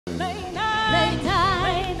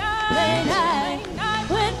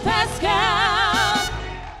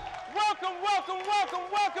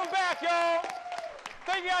Welcome back, y'all.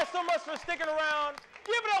 Thank you guys so much for sticking around.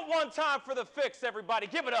 Give it up one time for the Fix, everybody.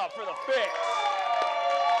 Give it up for the Fix.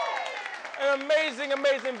 An amazing,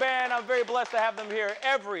 amazing band. I'm very blessed to have them here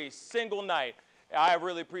every single night. I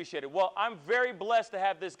really appreciate it. Well, I'm very blessed to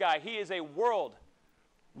have this guy. He is a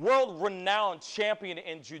world-renowned champion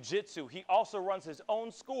in Jiu-Jitsu. He also runs his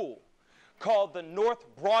own school called the North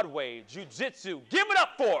Broadway Jiu-Jitsu. Give it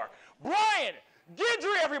up for Bryan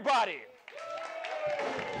Guidry, everybody.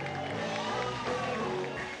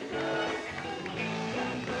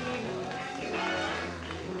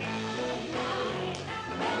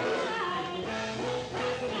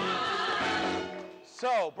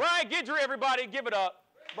 So, Bryan Guidry, everybody, give it up.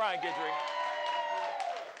 Bryan Guidry.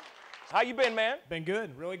 How you been, man? Been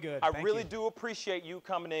good, really good. I really do appreciate you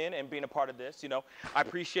coming in and being a part of this. You know, I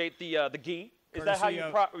appreciate the gi. Is that how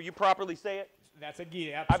you properly say it? That's a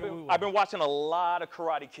gi, absolutely. I've been watching a lot of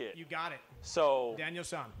Karate Kid. You got it. So.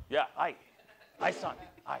 Daniel-san. Yeah, aye, son,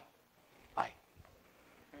 aye.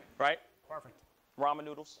 Right? Perfect. Ramen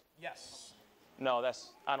noodles? Yes. No,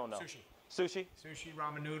 I don't know. Sushi. Sushi? Sushi,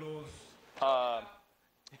 ramen noodles.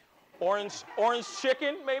 Orange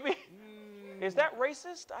chicken, maybe? Is that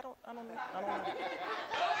racist? I don't know.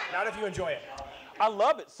 Not if you enjoy it. I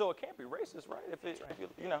love it, so it can't be racist, right?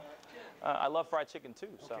 I love fried chicken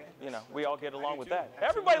too, so we all get along with that. Absolutely.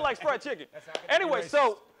 Everybody likes fried chicken. Anyway,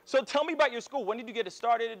 so tell me about your school. When did you get it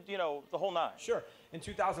started? You know, the whole nine. Sure. In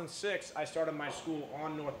 2006, I started my school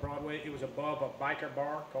on North Broadway. It was above a biker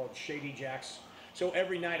bar called Shady Jack's. So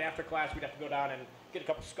every night after class, we'd have to go down and get a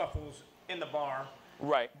couple scuffles in the bar.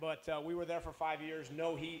 Right. But we were there for 5 years.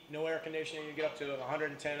 No heat, no air conditioning. You get up to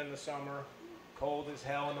 110 in the summer, cold as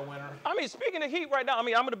hell in the winter. I mean, speaking of heat right now, I'm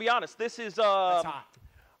going to be honest. This is it's hot.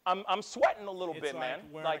 I'm sweating a little bit, man.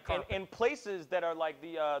 Like in places that are like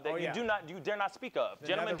you dare not speak of.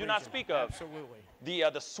 Gentlemen, do not speak of. Absolutely.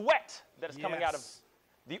 The sweat that is coming out of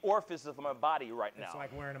the orifice of my body right now. It's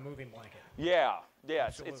like wearing a moving blanket. Yeah.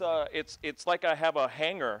 It's like I have a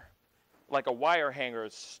hanger, like a wire hanger,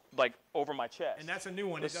 like over my chest. And that's a new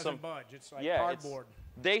one. It doesn't budge. It's like cardboard.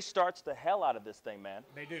 They starts the hell out of this thing, man.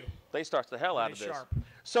 They do. They starts the hell out of this. Sharp.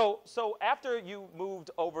 So after you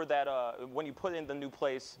moved over that, when you put in the new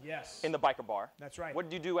place, in the biker bar. That's right. What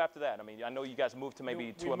did you do after that? I mean, I know you guys moved to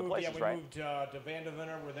maybe two other places, right? We moved to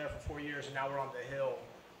Vanderventer. We're there for 4 years, and now we're on the hill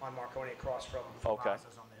on Marconi across from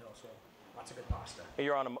Mazda's on the hill. So lots of good pasta. And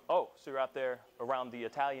you're on so you're out there around the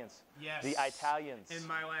Italians. Yes. The Italians. And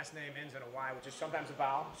my last name ends in a Y, which is sometimes a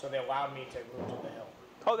vowel, so they allowed me to move to the hill.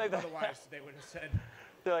 Oh, otherwise they would have said.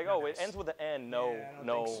 They're like, it ends with an N. No, I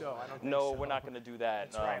don't think so. we're not going to do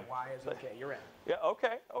that. That's right. Y is okay. You're in. Yeah.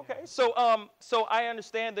 Okay. So I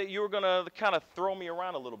understand that you were going to kind of throw me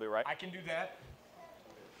around a little bit, right? I can do that.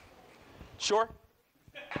 Sure.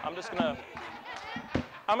 I'm gonna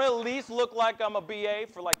at least look like I'm a BA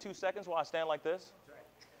for like 2 seconds while I stand like this.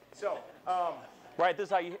 That's right. So. Right.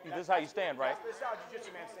 This is how you stand, right? This is how a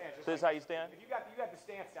jiu-jitsu man stands. This is how you stand. You got the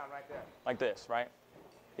stance down right there. Like this, right?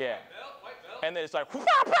 Yeah. And then it's like, right?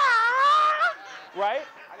 I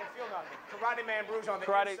didn't feel nothing. Karate man brews on the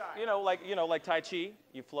inside. Like Tai Chi,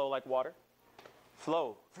 you flow like water.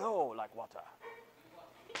 Flow like water.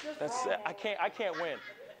 That's it. I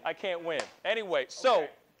can't win. Anyway, so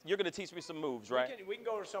you're gonna teach me some moves, right? We can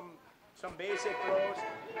go over some basic throws.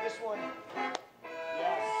 This one.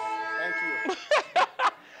 Yes. Thank you.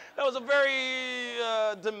 That was a very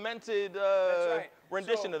demented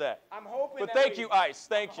rendition of that. I'm hoping. But thank you, Ice.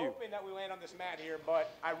 Thank you. I'm hoping that we land on this mat here,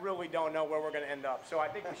 but I really don't know where we're going to end up. So I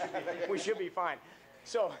think we should be fine.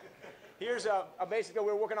 So here's a basic that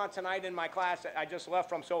we're working on tonight in my class that I just left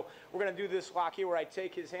from. So we're going to do this lock here where I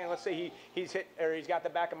take his hand. Let's say he's got the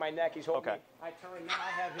back of my neck. He's holding me. I turn. Now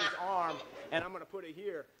I have his arm, and I'm going to put it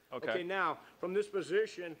here. Okay. Now from this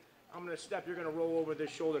position, I'm going to step. You're going to roll over this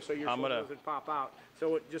shoulder so your shoulder doesn't pop out.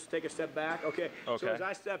 So just take a step back. Okay. So as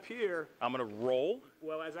I step here, I'm going to roll.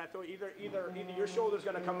 Well, as I throw, either your shoulder's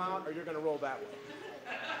going to come out or you're going to roll that way.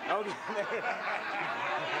 Okay.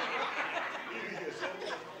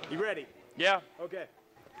 You ready? Yeah. Okay.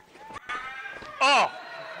 Oh.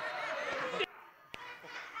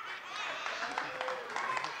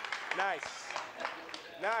 Nice.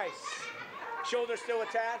 Shoulder still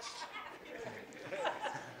attached.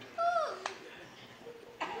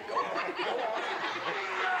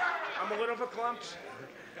 I'm a little bit clumped.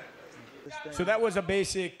 So that was a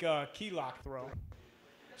basic key lock throw.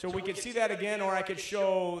 So we could see that again, or I could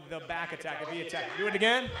show the back attack, the attack. Do it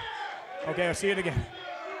again? Okay, I'll see it again.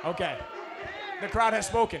 Okay. The crowd has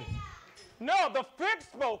spoken. No, the Fix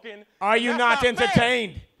spoken. Are you not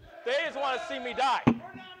entertained? They just want to see me die.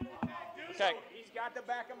 Okay. He's got the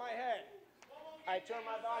back of my head. I turn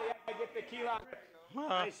my body up, I get the key lock.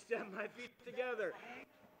 I step my feet together.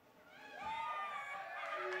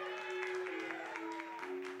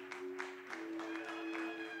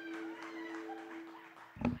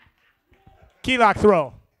 Key lock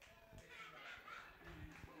throw.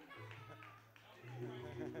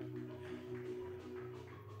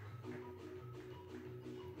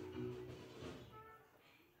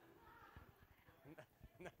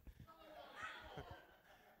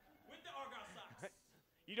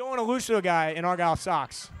 You don't want to lose to a guy in Argyle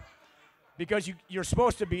socks because you're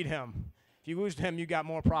supposed to beat him. If you lose to him, you got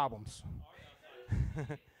more problems.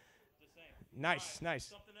 Nice, nice.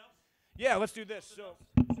 Something else? Yeah, let's do this. So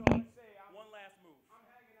One last move. I'm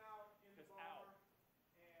hanging out in the bar,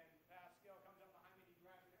 and Pascal comes up behind me and he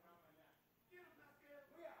grabs me around my neck. Get him,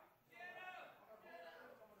 Pascal. Get up.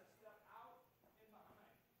 I'm going to step out in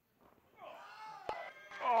behind.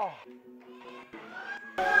 Oh.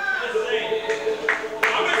 I'm going to say this.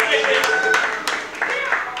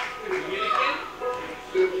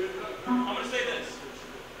 I'm going to say this.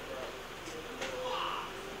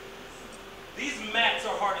 These mats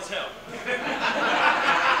are hard as hell.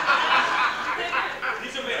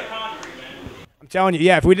 These are made of concrete, man. I'm telling you,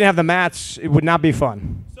 yeah, if we didn't have the mats, it would not be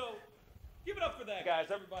fun. So, give it up for that,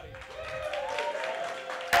 guys, everybody.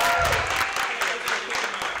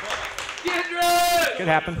 Guidry! Could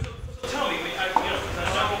happen. So tell me, I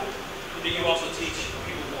know that you also teach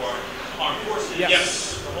people who are armed forces.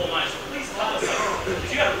 Yes. The whole line. So please tell us,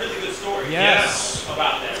 because you got a really good story. Yes.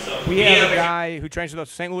 About that. So We have a guy who trains with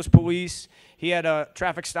the St. Louis Police. He had a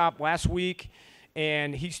traffic stop last week,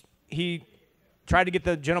 and he tried to get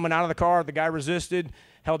the gentleman out of the car. The guy resisted,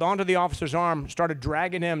 held onto the officer's arm, started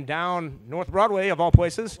dragging him down North Broadway, of all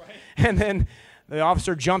places. Right. And then the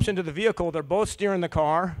officer jumps into the vehicle. They're both steering the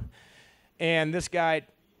car, and this guy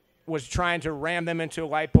was trying to ram them into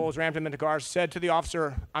light poles, rammed them into cars, said to the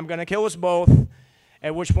officer, "I'm going to kill us both."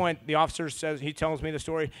 At which point the officer says, he tells me the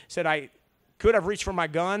story, said, "I could have reached for my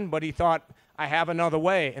gun, but he thought, I have another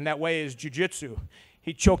way, and that way is Jiu-Jitsu."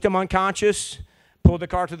 He choked him unconscious, pulled the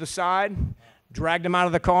car to the side, dragged him out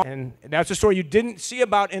of the car, and that's a story you didn't see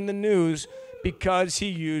about in the news because he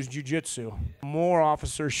used Jiu-Jitsu. More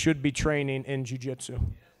officers should be training in Jiu-Jitsu. That's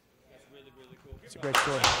really, really cool. It's a great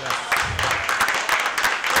story. Yes.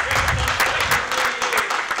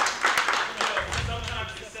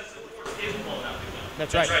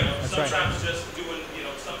 That's right. That's right. Sometimes just doing,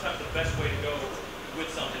 sometimes the best way to go with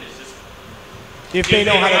something is just if they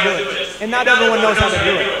know how to do it. And not everyone knows how to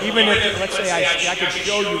do it. Even if, let's say, I could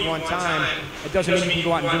show you one time, it doesn't mean you can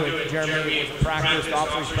go out and do it. Jeremy was practiced,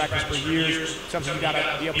 officers practiced for years, something you got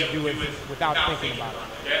to be able to do it without thinking about it.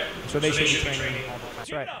 So they should be training all the time.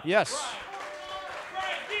 That's right. Yes.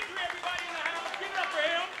 Bryan, Guidry, everybody in the house, give it up for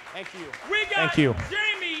him. Thank you. We got Thank you.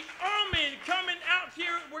 Jamie Ehrman coming out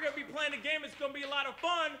here. We're going to be playing a game. It's going to be a lot of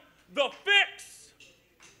fun. The Fix.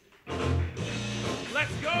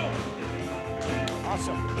 Let's go.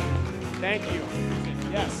 Awesome. Thank you.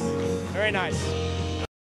 Yes. Very nice.